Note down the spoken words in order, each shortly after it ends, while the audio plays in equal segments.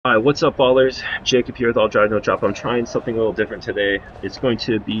Hi, what's up, ballers? Jacob here with AllDriveNoDrop. I'm trying something a little different today. It's going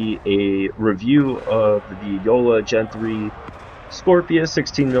to be a review of the Joola Gen 3 Scorpeus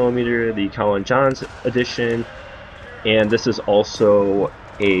 16mm, the Colin Johns edition, and this is also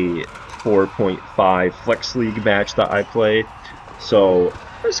a 4.5 Flex League match that I play. So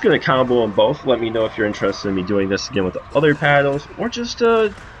I'm just going to combo them both. Let me know if you're interested in me doing this again with other paddles, or just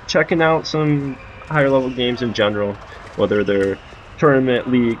checking out some higher level games in general, whether they're tournament,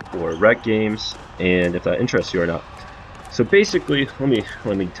 league, or rec games, and if that interests you or not. So basically,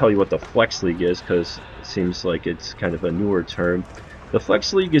 let me tell you what the Flex League is, because it seems like it's kind of a newer term. The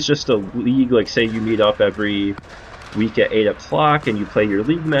Flex League is just a league, like say you meet up every week at 8 o'clock and you play your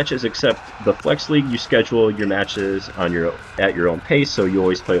league matches, except the Flex League, you schedule your matches on at your own pace, so you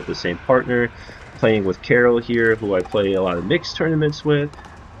always play with the same partner. Playing with Carol here, who I play a lot of mixed tournaments with,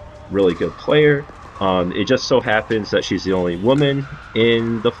 really good player. It just so happens that she's the only woman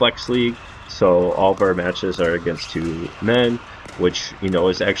in the Flex League, so all of our matches are against two men, which, you know,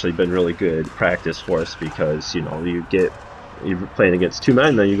 has actually been really good practice for us, because, you know, you're playing against two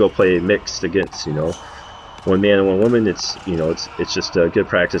men, then you go play mixed against, you know, one man and one woman. It's, you know, it's just a good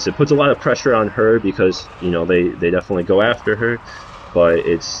practice. It puts a lot of pressure on her because, you know, they definitely go after her, but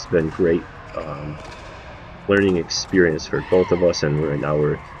it's been great learning experience for both of us, and right now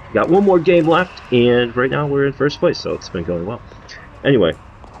we're got one more game left, and right now we're in first place, so it's been going well. Anyway,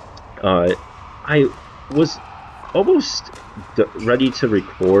 I was almost ready to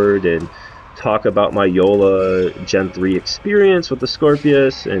record and talk about my Joola Gen 3 experience with the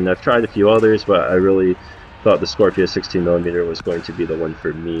Scorpeus, and I've tried a few others, but I really thought the Scorpeus 16mm was going to be the one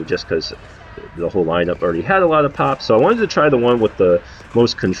for me, just because the whole lineup already had a lot of pop. So I wanted to try the one with the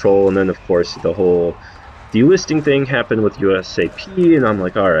most control, and then of course the whole delisting thing happened with USAP, and I'm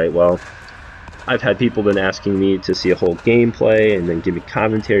like, alright, well, I've had people been asking me to see a whole gameplay and then give me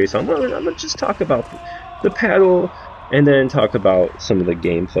commentary, so I'm gonna just talk about the paddle and then talk about some of the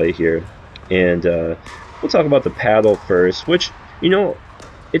gameplay here. And we'll talk about the paddle first, which, you know,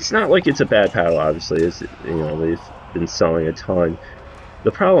 it's not like it's a bad paddle, obviously. It's, you know, they've been selling a ton.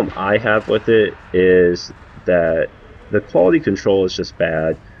 The problem I have with it is that the quality control is just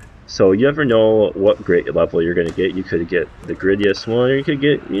bad. So you never know what grade level you're going to get. You could get the grittiest one, or you could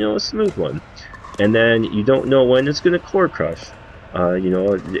get, you know, a smooth one. And then you don't know when it's going to core crush. You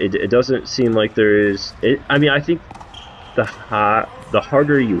know, it doesn't seem like there is... I mean, I think the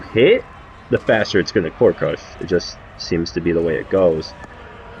harder you hit, the faster it's going to core crush. It just seems to be the way it goes.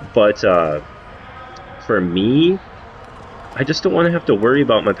 But for me, I just don't want to have to worry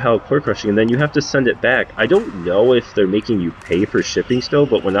about my paddle core crushing, and then you have to send it back. I don't know if they're making you pay for shipping still,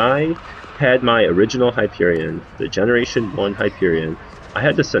 but when I had my original Hyperion, the Generation 1 Hyperion, I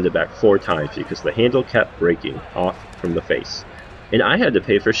had to send it back 4 times because the handle kept breaking off from the face. And I had to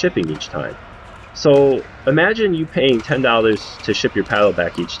pay for shipping each time. So imagine you paying $10 to ship your paddle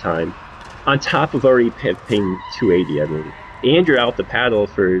back each time, on top of already paying $280. I mean, and you're out the paddle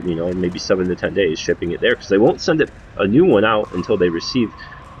for, you know, maybe 7 to 10 days shipping it there, because they won't send a new one out until they receive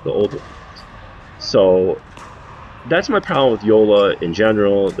the old one. So that's my problem with Joola in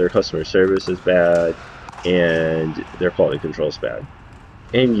general. Their customer service is bad, and their quality control is bad.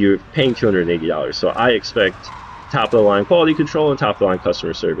 And you're paying $280, so I expect top of the line quality control and top of the line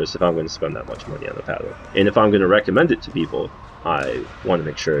customer service if I'm going to spend that much money on the paddle. And if I'm going to recommend it to people, I want to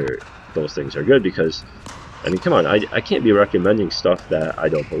make sure those things are good, because I mean, come on, I can't be recommending stuff that I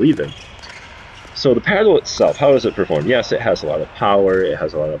don't believe in. So the paddle itself, how does it perform? Yes, it has a lot of power, it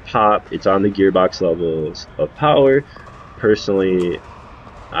has a lot of pop, it's on the gearbox levels of power. Personally,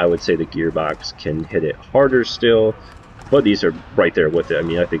 I would say the gearbox can hit it harder still, but these are right there with it. I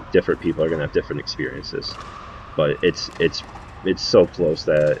mean, I think different people are going to have different experiences, but it's so close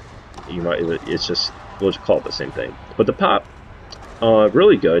that you might, it's just, we'll just call it the same thing. But the pop,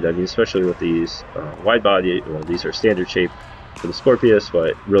 really good. I mean, especially with these wide body, well, these are standard shape for the Scorpius,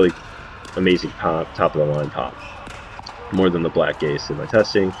 but really amazing pop, top of the line pop, more than the Black Ace in my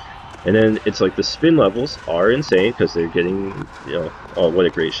testing. And then it's like the spin levels are insane, because they're getting, you know, oh, what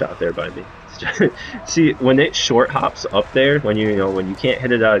a great shot there by me. See, when it short hops up there, when you know, when you can't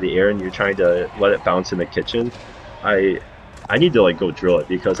hit it out of the air and you're trying to let it bounce in the kitchen, I need to like go drill it,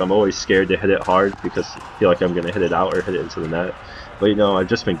 because I'm always scared to hit it hard, because I feel like I'm gonna hit it out or hit it into the net. But you know, I've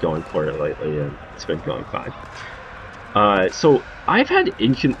just been going for it lately, and it's been going fine. So I've had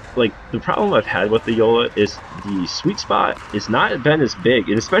the problem I've had with the Joola is the sweet spot is not been as big,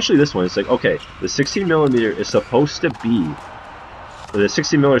 and especially this one. It's like, okay, the 16mm is supposed to be the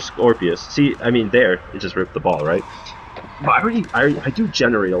 16mm Scorpius. See, I mean, there it just ripped the ball, right? But I do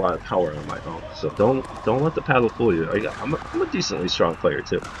generate a lot of power on my own, so don't let the paddle fool you. I'm a decently strong player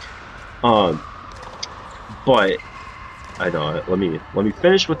too. But I know. Let me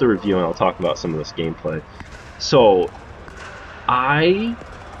finish with the review, and I'll talk about some of this gameplay. So I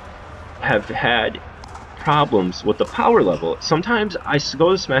have had problems with the power level. Sometimes I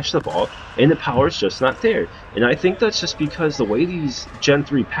go to smash the ball and the power's just not there, and I think that's just because the way these Gen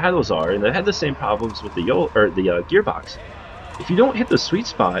 3 paddles are, and I had the same problems with the gearbox. If you don't hit the sweet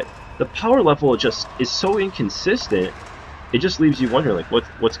spot, the power level just is so inconsistent. It just leaves you wondering like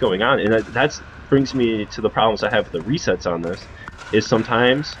what's going on, and that brings me to the problems I have with the resets on this. Is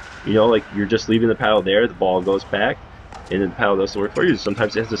sometimes, you know, like you're just leaving the paddle there, the ball goes back, and then the paddle doesn't work for you.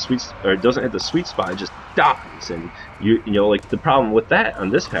 Sometimes it has it doesn't hit the sweet spot, it just dies. And you know, like the problem with that on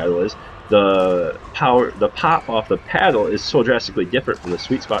this paddle is the pop off the paddle is so drastically different from the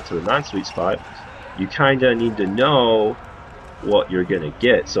sweet spot to the non-sweet spot. You kind of need to know what you're gonna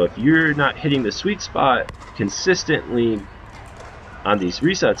get. So if you're not hitting the sweet spot consistently on these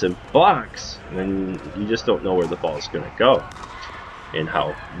resets and blocks, then you just don't know where the ball is gonna go and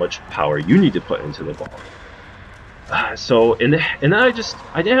how much power you need to put into the ball. And then I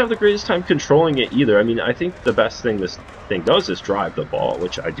didn't have the greatest time controlling it either. I mean, I think the best thing this thing does is drive the ball,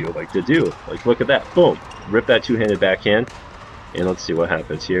 which I do like to do. Like, look at that, boom, rip that two-handed backhand, and let's see what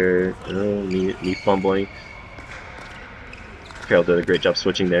happens here. Me fumbling. Carol did a great job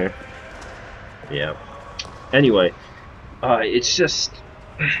switching there. Yeah. Anyway, it's just,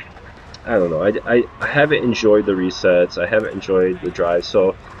 I don't know. I haven't enjoyed the resets. I haven't enjoyed the drive.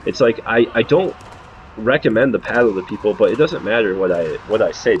 So it's like I don't recommend the paddle to people, but it doesn't matter what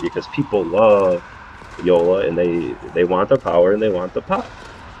I say, because people love Joola and they want the power and they want the pop.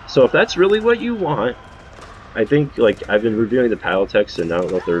 So if that's really what you want, I think, like, I've been reviewing the paddle text, and I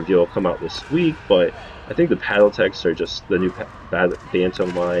don't know if the review will come out this week, but I think the paddle texts are just the new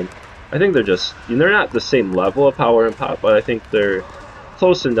Bantam line. I think they're not the same level of power and pop, but I think they're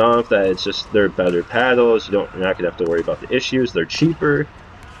close enough that it's just they're better paddles. You're not gonna have to worry about the issues. They're cheaper.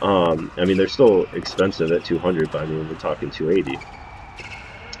 I mean, they're still expensive at 200, but I mean, we're talking 280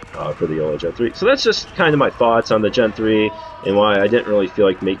 for the Joola Gen 3. So that's just kind of my thoughts on the Gen 3 and why I didn't really feel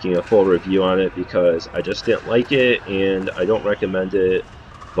like making a full review on it, because I just didn't like it and I don't recommend it.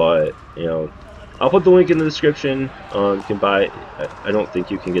 But, you know, I'll put the link in the description. You can buy. I don't think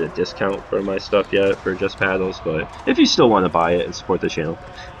you can get a discount for my stuff yet for just paddles, but if you still want to buy it and support the channel,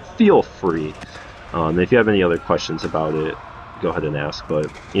 feel free. If you have any other questions about it, go ahead and ask.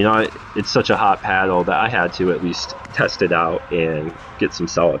 But, you know, it's such a hot paddle that I had to at least test it out and get some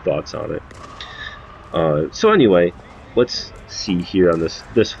solid thoughts on it. So anyway, let's see here on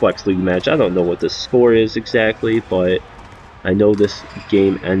this Flex League match. I don't know what the score is exactly, but I know this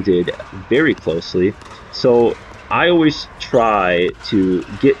game ended very closely. So I always try to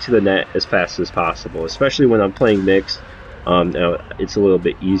get to the net as fast as possible, especially when I'm playing mixed. Now it's a little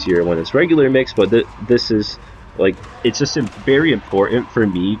bit easier when it's regular mixed, but this is, like, it's just very important for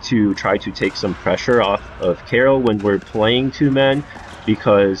me to try to take some pressure off of Carol when we're playing two men,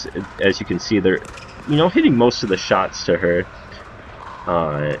 because as you can see, they're, you know, hitting most of the shots to her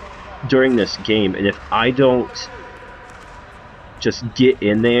during this game, and if I don't just get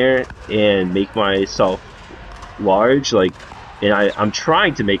in there and make myself large, like, and I'm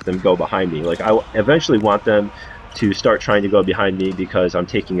trying to make them go behind me. Like, I eventually want them to start trying to go behind me because I'm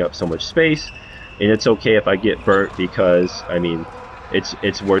taking up so much space. And it's okay if I get burnt, because, I mean,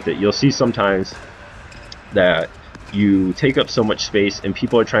 it's worth it. You'll see sometimes that you take up so much space and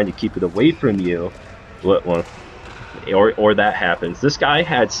people are trying to keep it away from you, or that happens. This guy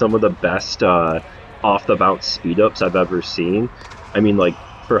had some of the best off the bounce speed ups I've ever seen. I mean, like,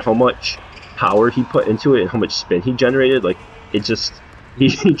 for how much power he put into it and how much spin he generated, like, it just, he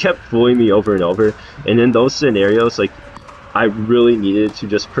kept fooling me over and over. And in those scenarios, like, I really needed to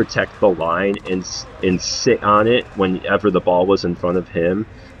just protect the line and sit on it whenever the ball was in front of him,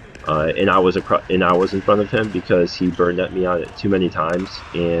 and I was in front of him, because he burned at me on it too many times.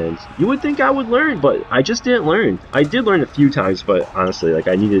 And you would think I would learn, but I just didn't learn. I did learn a few times, but honestly, like,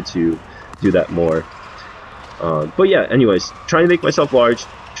 I needed to do that more. But yeah, anyways, trying to make myself large,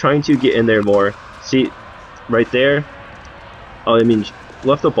 trying to get in there more. See, right there, I mean,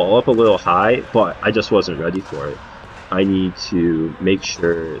 left the ball up a little high, but I just wasn't ready for it. I need to make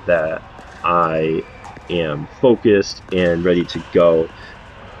sure that I am focused and ready to go,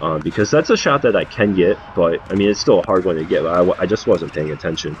 because that's a shot that I can get, but I mean, it's still a hard one to get. I just wasn't paying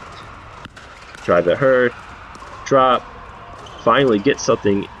attention. Drive at her, drop, finally get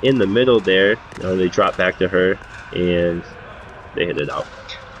something in the middle there. They drop back to her and they hit it out.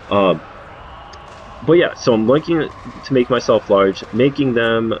 But yeah, so I'm looking to make myself large, making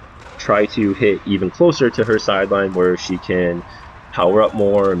them try to hit even closer to her sideline where she can power up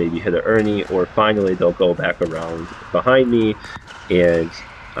more, maybe hit an Ernie, or finally they'll go back around behind me and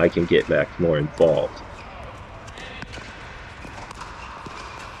I can get back more involved.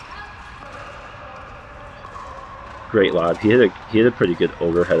 Great lob. He hit a pretty good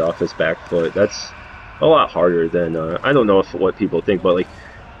overhead off his back foot. That's a lot harder than I don't know if what people think, but like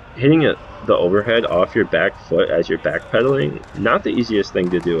hitting the overhead off your back foot as you're backpedaling, not the easiest thing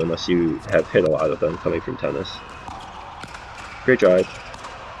to do unless you have hit a lot of them coming from tennis. Great drive.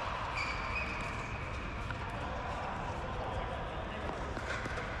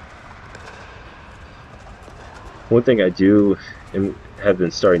 One thing I do and have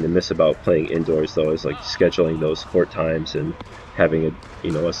been starting to miss about playing indoors though is like scheduling those court times and having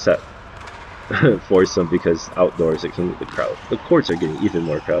a set foursome, because outdoors the courts are getting even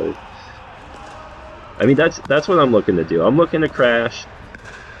more crowded. I mean, that's what I'm looking to do. I'm looking to crash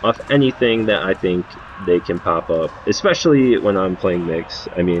off anything that I think they can pop up, especially when I'm playing mix.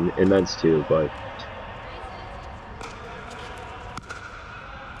 I mean, in men's too, but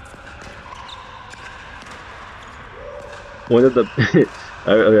one of the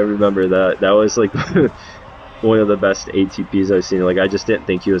I remember that was like one of the best ATPs I've seen. Like, I just didn't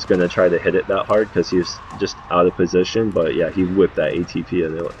think he was going to try to hit it that hard because he was just out of position, but yeah, he whipped that ATP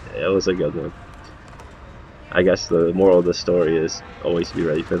and it was a good one. I guess the moral of the story is always be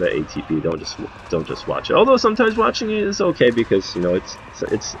ready for the ATP. Don't just watch it. Although sometimes watching it is okay because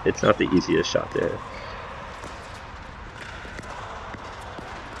it's not the easiest shot to hit.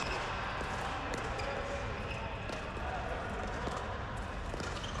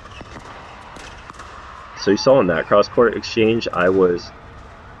 So you saw in that cross-court exchange, I was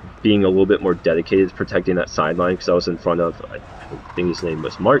being a little bit more dedicated to protecting that sideline because I was in front of, I think his name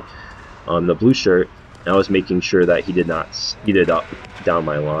was Mark, the blue shirt, and I was making sure that he did not speed it up down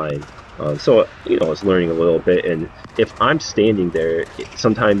my line. So, I was learning a little bit, and if I'm standing there,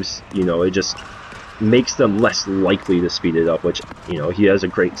 sometimes, it just makes them less likely to speed it up, which, he has a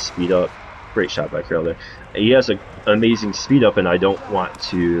great speed up, great shot by Carroll there. He has an amazing speed up, and I don't want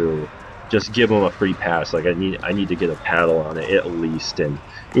to just give him a free pass. Like, I need to get a paddle on it at least, and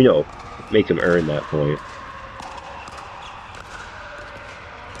make him earn that point.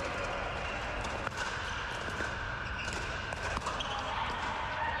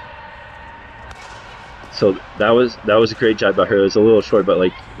 So that was a great job by her. It was a little short, but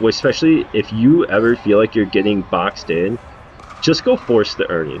like, especially if you ever feel like you're getting boxed in, just go force the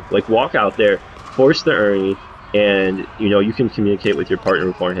Ernie. Like, walk out there, force the Ernie, and you can communicate with your partner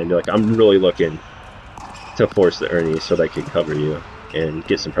beforehand. Be like, I'm really looking to force the Ernie so that I can cover you and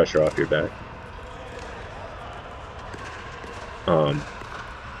get some pressure off your back.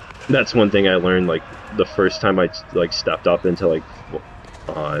 That's one thing I learned, like, the first time I stepped up into like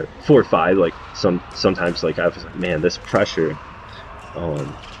 4 or 5. Like, sometimes like I was like, man, this pressure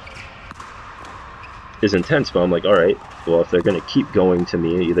is intense, but I'm like, all right, well, if they're gonna keep going to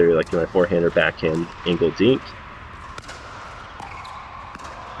me, either like my forehand or backhand angle dink,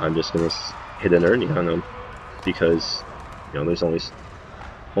 I'm just gonna hit an Ernie on them, because there's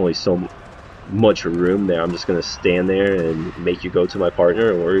only so much room there. I'm just gonna stand there and make you go to my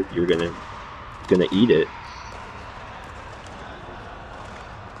partner, or you're gonna eat it.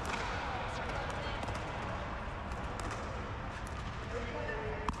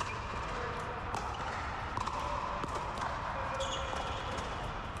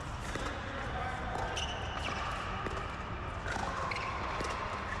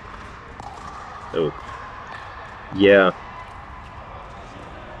 Oh, yeah.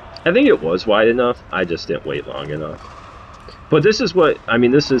 I think it was wide enough. I just didn't wait long enough. But this is what I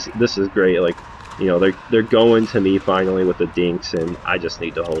mean. This is great. Like, they're going to me finally with the dinks, and I just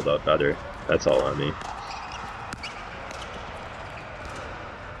need to hold up better. That's all on me.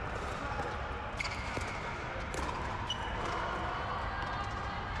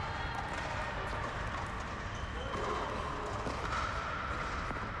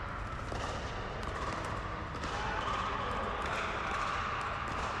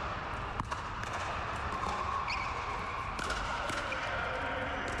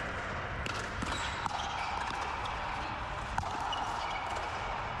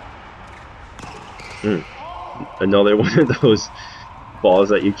 Another one of those balls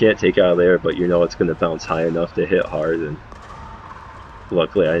that you can't take out of there, but it's going to bounce high enough to hit hard. And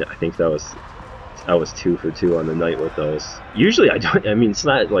luckily, I think I was 2 for 2 on the night with those. Usually, I don't. I mean, it's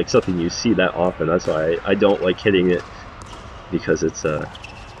not like something you see that often. That's why I don't like hitting it, because it's not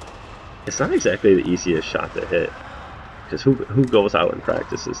exactly the easiest shot to hit. Because who goes out and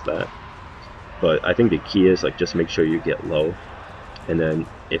practices that? But I think the key is like just make sure you get low, and then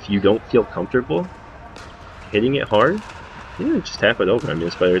if you don't feel comfortable hitting it hard, yeah, just tap it over. I mean,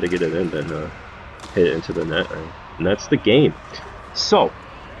 it's better to get it in than hit it into the net, right? And that's the game. So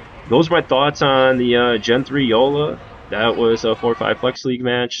those are my thoughts on the Gen 3 Joola. That was a 4-5 Flex League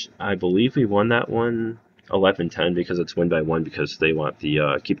match. I believe we won that one 11-10 because it's win by one because they want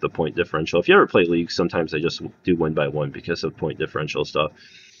the keep the point differential. If you ever play leagues, sometimes they just do win by one because of point differential stuff.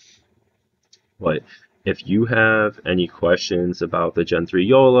 But if you have any questions about the Gen 3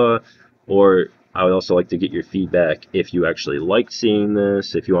 Joola, or I would also like to get your feedback if you actually liked seeing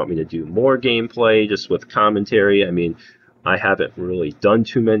this, if you want me to do more gameplay just with commentary. I mean, I haven't really done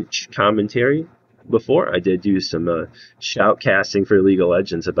too much commentary before. I did do some shoutcasting for League of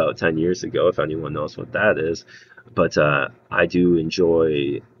Legends about 10 years ago, if anyone knows what that is. But I do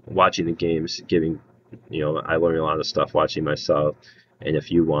enjoy watching the games, I learn a lot of stuff watching myself. And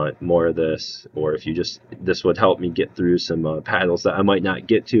if you want more of this, or if you this would help me get through some paddles that I might not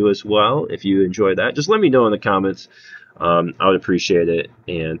get to as well, if you enjoy that, just let me know in the comments. I would appreciate it.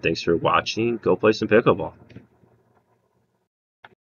 And thanks for watching. Go play some pickleball.